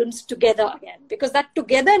watch films together again, because that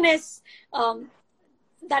togetherness,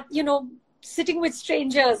 sitting with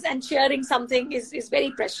strangers and sharing something is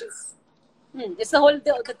very precious. It's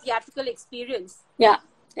the theatrical experience. Yeah.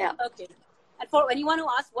 Okay. And for anyone who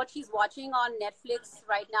asked what she's watching on Netflix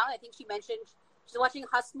right now, I think she mentioned she's watching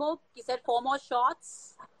Hasmukh. She said 4 More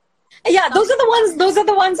Shots. Yeah, those are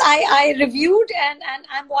the ones I reviewed, and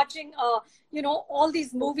I'm watching all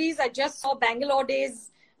these movies. I just saw Bangalore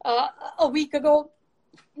Days a week ago,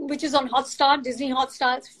 which is on Hotstar, Disney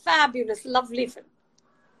Hotstar. It's fabulous, lovely film.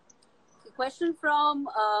 A question from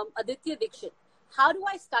Aditya Dixit. How do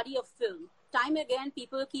I study a film? Time again,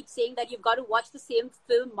 people keep saying that you've got to watch the same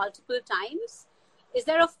film multiple times. Is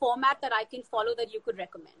there a format that I can follow that you could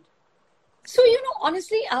recommend? So,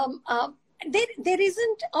 honestly, there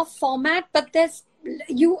isn't a format, but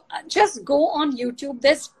you just go on YouTube.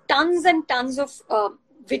 There's tons and tons of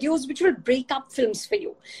videos which will break up films for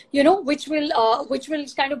you, which will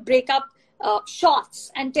kind of break up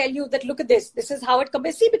shots and tell you that, look at this is how it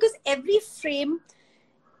compares. See, because every frame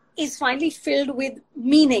is finally filled with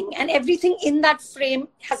meaning, and everything in that frame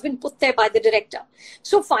has been put there by the director.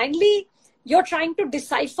 So finally, you're trying to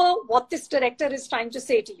decipher what this director is trying to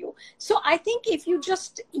say to you. So I think if you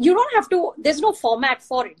don't have to, there's no format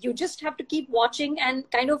for it. You just have to keep watching and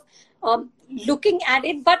kind of looking at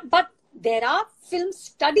it. But there are film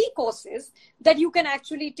study courses that you can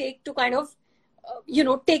actually take to kind of,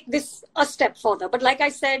 take this a step further. But like I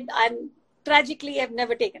said, I've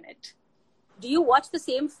never taken it. do you watch the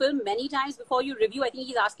same film many times before you review? I think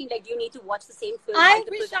he's asking, like, do you need to watch the same film? I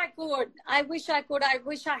wish I could. I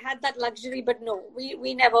wish I had that luxury, but no, we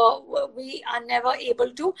are never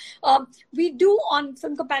able to. We do on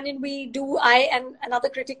Film Companion, I and another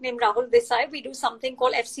critic named Rahul Desai, we do something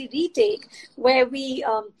called FC Retake, where we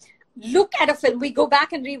look at a film, we go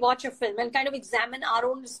back and rewatch a film and kind of examine our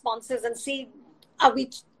own responses and see, are we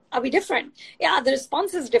different? Yeah, the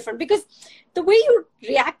response is different because the way you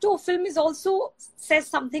react to a film is also says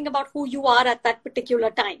something about who you are at that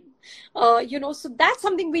particular time. So that's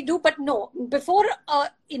something we do, but no, before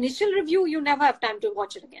initial review, you never have time to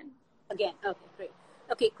watch it again. Okay, great.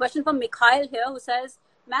 Okay, question from Mikhail here who says,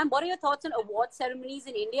 ma'am, what are your thoughts on award ceremonies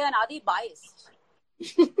in India and are they biased?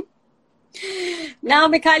 Now,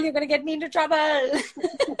 Mikhail, you're going to get me into trouble.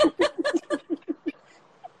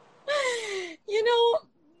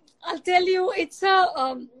 I'll tell you, it's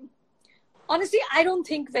honestly, I don't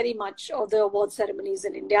think very much of the award ceremonies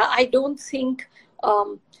in India. I don't think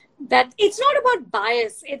that it's not about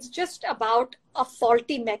bias. It's just about a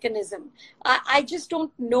faulty mechanism. I just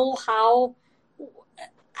don't know how.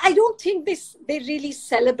 I don't think they really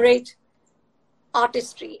celebrate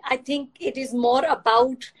artistry. I think it is more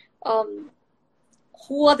about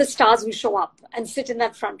who are the stars who show up and sit in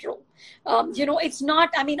that front row. It's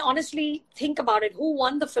not, honestly, think about it. Who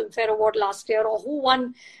won the Filmfare Award last year, or who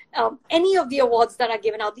won any of the awards that are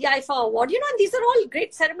given out, the IFA Award, and these are all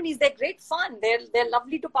great ceremonies. They're great fun. They're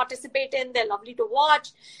lovely to participate in. They're lovely to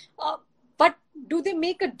watch. But do they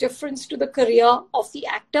make a difference to the career of the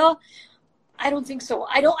actor? I don't think so.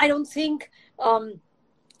 I don't think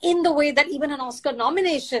in the way that even an Oscar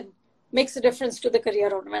nomination makes a difference to the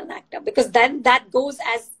career of an actor, because then that goes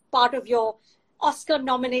as part of your Oscar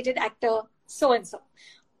nominated actor so-and-so.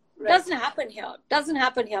 Right. Doesn't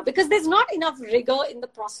happen here because there's not enough rigor in the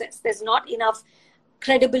process. There's not enough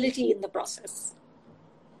credibility in the process.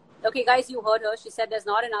 Okay, guys, you heard her. She said there's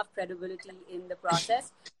not enough credibility in the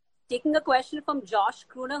process. Taking a question from Josh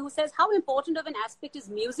Kruner, who says, how important of an aspect is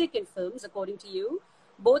music in films, according to you,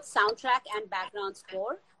 both soundtrack and background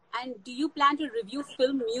score? And do you plan to review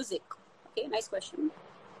film music? Okay, nice question.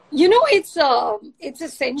 It's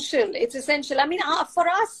essential. It's essential. For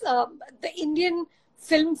us, the Indian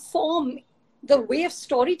film form, the way of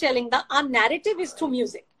storytelling, our narrative is through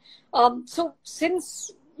music. So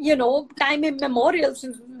since, time immemorial,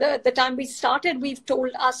 since the time we started, we've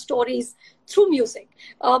told our stories through music.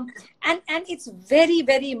 And it's very,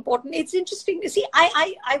 very important. It's interesting. See,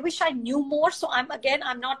 I wish I knew more. So I'm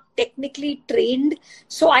not technically trained.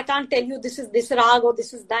 So I can't tell you this is this rag or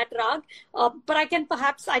this is that rag. But I can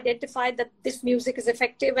perhaps identify that this music is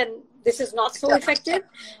effective and this is not so effective.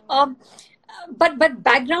 But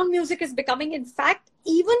background music is becoming, in fact,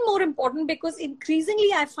 even more important because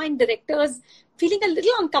increasingly I find directors feeling a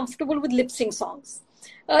little uncomfortable with lip sync songs.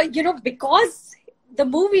 Because the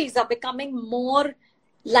movies are becoming more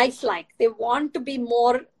lifelike. They want to be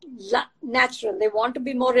more natural. They want to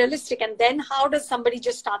be more realistic. And then how does somebody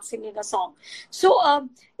just start singing a song? So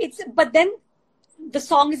but then the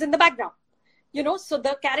song is in the background. So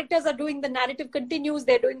the characters are doing, the narrative continues,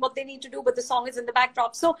 they're doing what they need to do, but the song is in the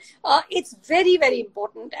backdrop. So it's very, very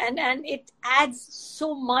important and it adds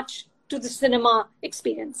so much to the cinema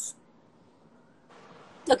experience.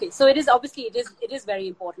 Okay, so it is very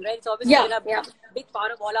important, right? It's obviously a big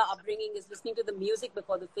part of all our upbringing is listening to the music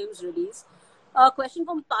before the film's release. Question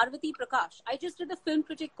from Parvati Prakash. I just did the Film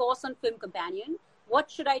Critic course on Film Companion. What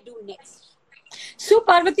should I do next? So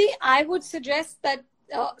Parvati, I would suggest that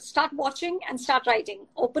start watching and start writing.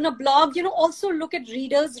 Open a blog. Also look at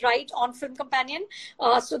readers write on Film Companion.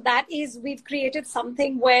 So that is, we've created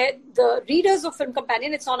something where the readers of Film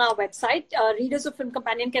Companion, it's on our website, readers of Film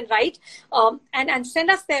Companion can write and send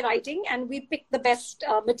us their writing, and we pick the best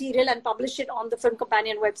material and publish it on the Film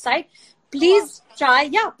Companion website. Please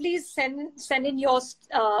please send in your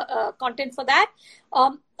content for that.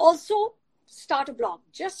 Also, start a blog.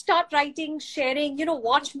 Just start writing, sharing,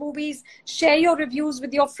 watch movies, share your reviews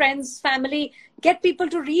with your friends, family, get people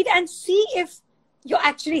to read and see if you're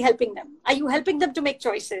actually helping them. Are you helping them to make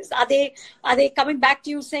choices? Are they coming back to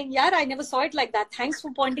you saying, yeah, I never saw it like that. Thanks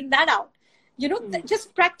for pointing that out.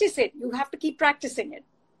 Just practice it. You have to keep practicing it.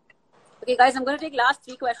 Okay, guys, I'm going to take last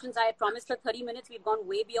 3 questions. I had promised for 30 minutes. We've gone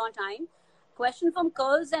way beyond time. Question from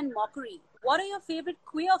Curls and Mockery. What are your favorite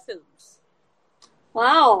queer films?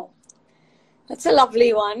 Wow. That's a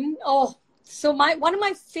lovely one. Oh, so one of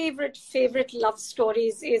my favorite love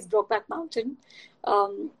stories is Brokeback Mountain.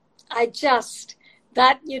 When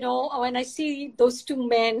I see those two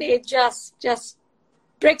men, it just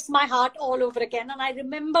breaks my heart all over again. And I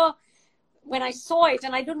remember when I saw it,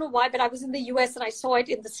 and I don't know why, but I was in the US and I saw it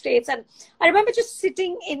in the States. And I remember just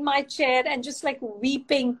sitting in my chair and just like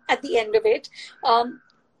weeping at the end of it.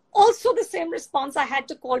 Also the same response, I had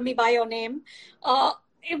to call me by your name.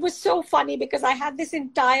 It was so funny because I had this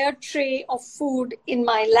entire tray of food in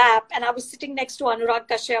my lap and I was sitting next to Anurag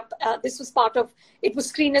Kashyap. It was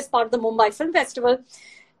screened as part of the Mumbai Film Festival.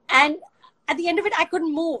 And at the end of it, I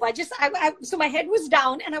couldn't move. So my head was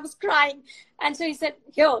down and I was crying. And so he said,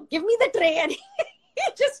 here, give me the tray. And he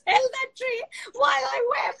just held that tray while I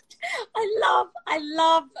wept. I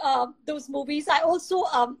love those movies. I also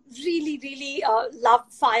really, really love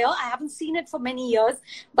Fire. I haven't seen it for many years,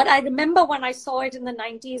 but I remember when I saw it in the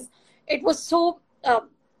 90s, it was so,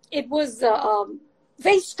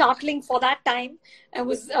 very startling for that time. It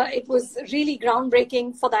was really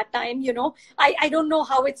groundbreaking for that time. You know, I don't know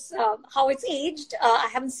how it's aged. I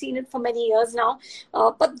haven't seen it for many years now,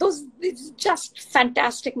 but it's just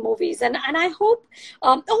fantastic movies. And I hope.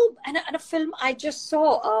 And a film I just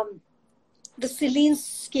saw, the Celine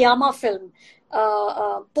Sciamma film,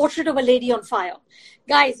 Portrait of a Lady on Fire.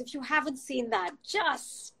 Guys, if you haven't seen that,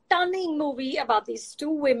 just stunning movie about these two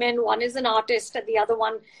women. One is an artist and the other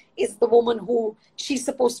one is the woman who she's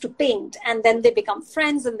supposed to paint. And then they become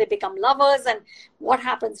friends and they become lovers. And what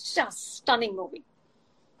happens? Just stunning movie.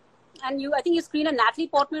 And I think you screened a Natalie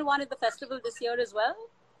Portman one at the festival this year as well.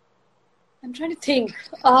 I'm trying to think.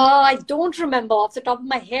 I don't remember. Off the top of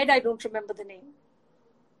my head, I don't remember the name.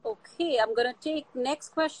 Okay, I'm going to take next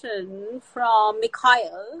question from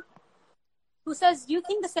Mikhail, who says, do you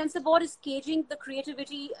think the censor board is caging the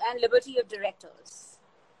creativity and liberty of directors?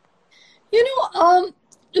 You know,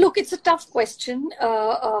 look, it's a tough question.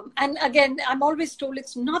 And again, I'm always told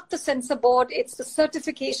it's not the censor board, it's the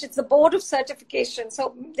certification, it's the board of certification.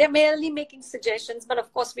 So they're merely making suggestions, but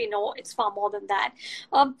of course we know it's far more than that.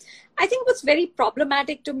 I think what's very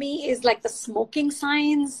problematic to me is like the smoking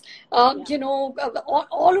signs, you know,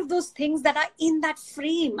 all of those things that are in that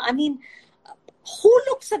frame. I mean, who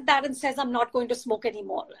looks at that and says, I'm not going to smoke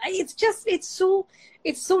anymore? It's so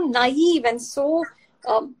naive and so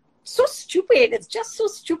stupid. It's just so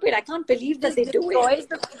stupid. I can't believe that they do it. It destroys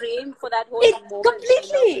the frame for that whole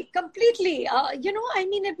moment. Completely. You know, I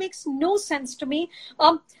mean, it makes no sense to me.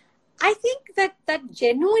 I think that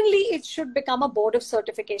genuinely it should become a board of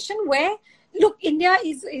certification where, look, India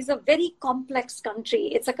is a very complex country.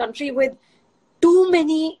 It's a country with too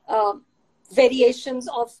many variations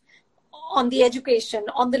on the education,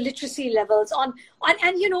 on the literacy levels,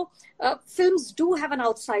 and you know, films do have an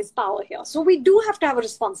outsized power here. So we do have to have a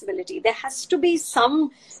responsibility. There has to be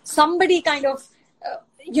somebody kind of,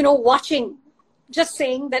 you know, watching, just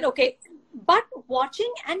saying that, okay, but watching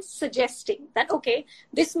and suggesting that, okay,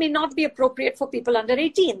 this may not be appropriate for people under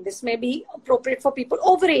 18. This may be appropriate for people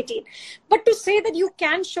over 18. But to say that you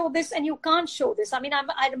can show this and you can't show this. I mean,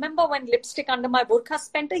 I remember when Lipstick Under My Burqa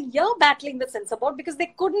spent a year battling the censor board because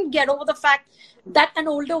they couldn't get over the fact that an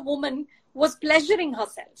older woman was pleasuring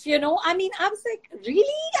herself. You know, I mean, I was like,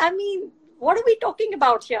 really? I mean, what are we talking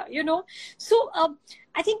about here? You know, so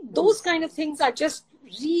I think those kind of things are just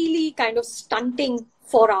really kind of stunting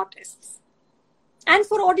for artists. And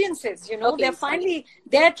for audiences, you know, okay,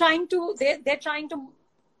 they're trying to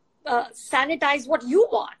sanitize what you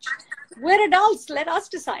watch. We're adults, let us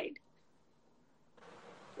decide.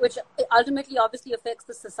 Which ultimately obviously affects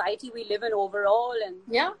the society we live in overall and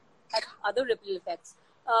other ripple effects.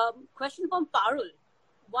 Question from Parul.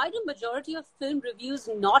 Why do majority of film reviews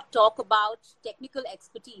not talk about technical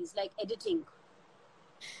expertise like editing?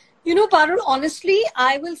 You know, Parul, honestly,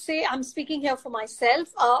 I will say I'm speaking here for myself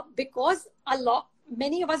because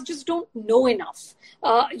many of us just don't know enough.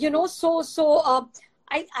 You know, so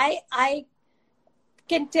I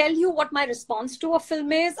can tell you what my response to a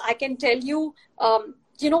film is. I can tell you,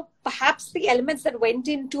 you know, perhaps the elements that went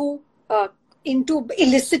into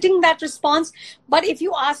eliciting that response. But if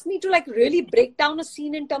you ask me to like really break down a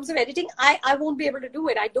scene in terms of editing, I won't be able to do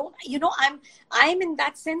it. I don't, you know, I'm in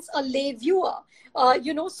that sense a lay viewer.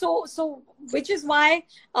 You know, so which is why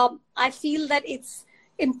I feel that it's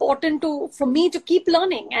important for me to keep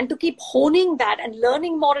learning and to keep honing that and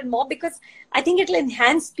learning more and more, because I think it'll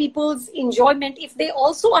enhance people's enjoyment if they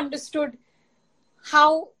also understood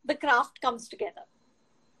how the craft comes together.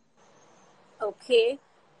 Okay.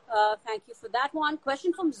 Thank you for that one.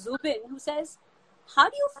 Question from Zubin, who says, how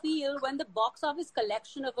do you feel when the box office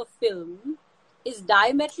collection of a film is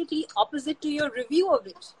diametrically opposite to your review of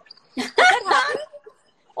it? Does that happen?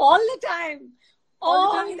 All the time.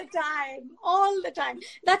 All the time.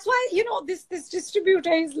 That's why, this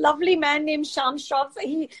distributor, his lovely man named Sham Shroff,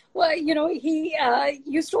 he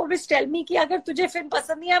used to always tell me कि अगर तुझे film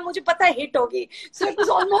पसंद नहीं है, मुझे पता है hit होगी. So it was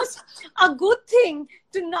almost a good thing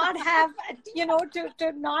to not have,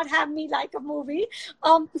 to not have me like a movie.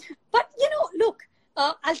 But look,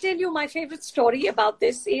 I'll tell you my favorite story about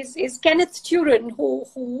this is Kenneth Turan,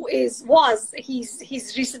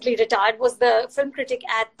 he's recently retired, was the film critic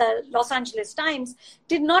at the Los Angeles Times,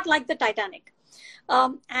 did not like the Titanic.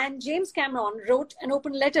 And James Cameron wrote an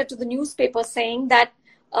open letter to the newspaper saying that,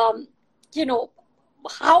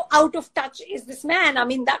 how out of touch is this man? I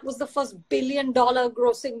mean, that was the first $1 billion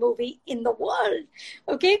grossing movie in the world.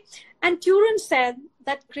 Okay. And Turan said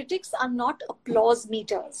that critics are not applause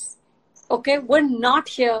meters. Okay, we're not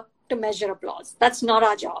here to measure applause. That's not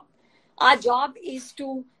our job. Our job is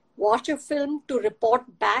to watch a film, to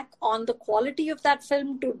report back on the quality of that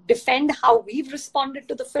film, to defend how we've responded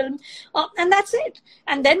to the film. And that's it.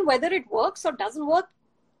 And then whether it works or doesn't work,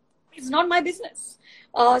 it's not my business.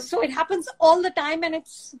 So it happens all the time and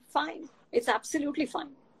it's fine. It's absolutely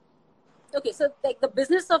fine. Okay, so like the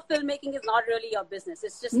business of filmmaking is not really your business.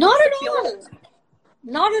 It's just not at all.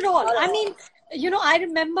 Not at all. I mean, I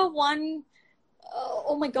remember one,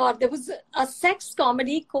 oh my God, there was a sex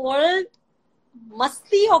comedy called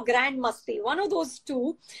Masti or Grand Masti, one of those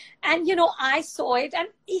two. And, I saw it and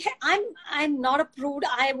I'm not a prude.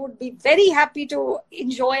 I would be very happy to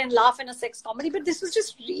enjoy and laugh in a sex comedy, but this was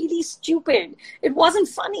just really stupid. It wasn't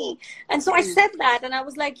funny. And so I said that and I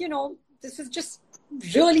was like, this is just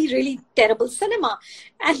really, really terrible cinema.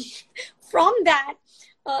 And from that,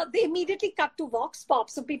 they immediately cut to Vox Pop.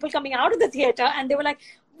 So people coming out of the theater and they were like,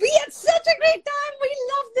 we had such a great time. We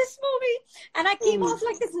loved this movie. And I came off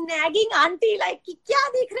like this nagging auntie, like, kya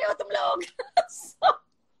dekh rahe ho tum log? So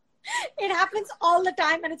it happens all the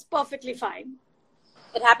time and it's perfectly fine.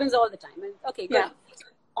 It happens all the time. Okay, good. Yeah.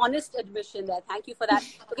 Honest admission there. Thank you for that.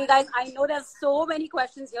 Okay, guys, I know there's so many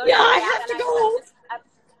questions here. Yeah, I have to go.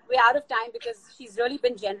 We're out of time because she's really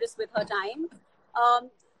been generous with her time.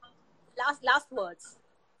 Last words.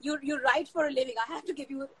 You write for a living. I have to give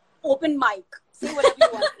you open mic. Say whatever you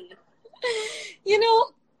want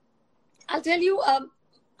to. I'll tell you,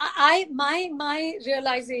 my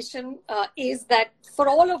realization is that for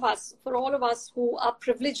all of us who are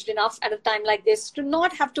privileged enough at a time like this to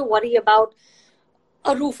not have to worry about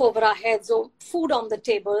a roof over our heads or food on the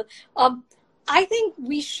table, I think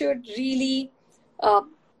we should really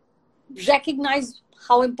recognize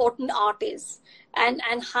how important art is and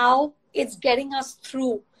how it's getting us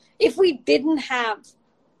through. If we didn't have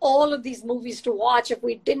all of these movies to watch, if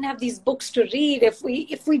we didn't have these books to read, if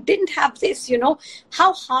we didn't have this,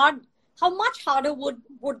 how much harder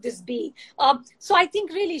would this be? So I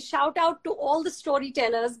think really shout out to all the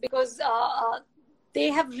storytellers because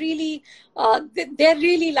they have really, they're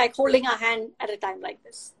really like holding our hand at a time like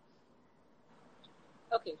this.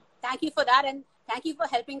 Okay, thank you for that. And thank you for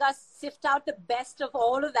helping us sift out the best of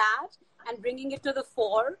all of that and bringing it to the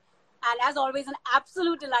fore. And as always, an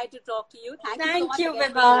absolute delight to talk to you. Thank you so much.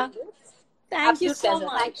 Vibha. Thank you so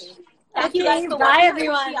much. Thank you. Thank you guys for watching. Bye,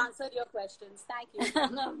 everyone. She answered your questions. Thank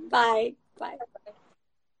you. Bye. Bye.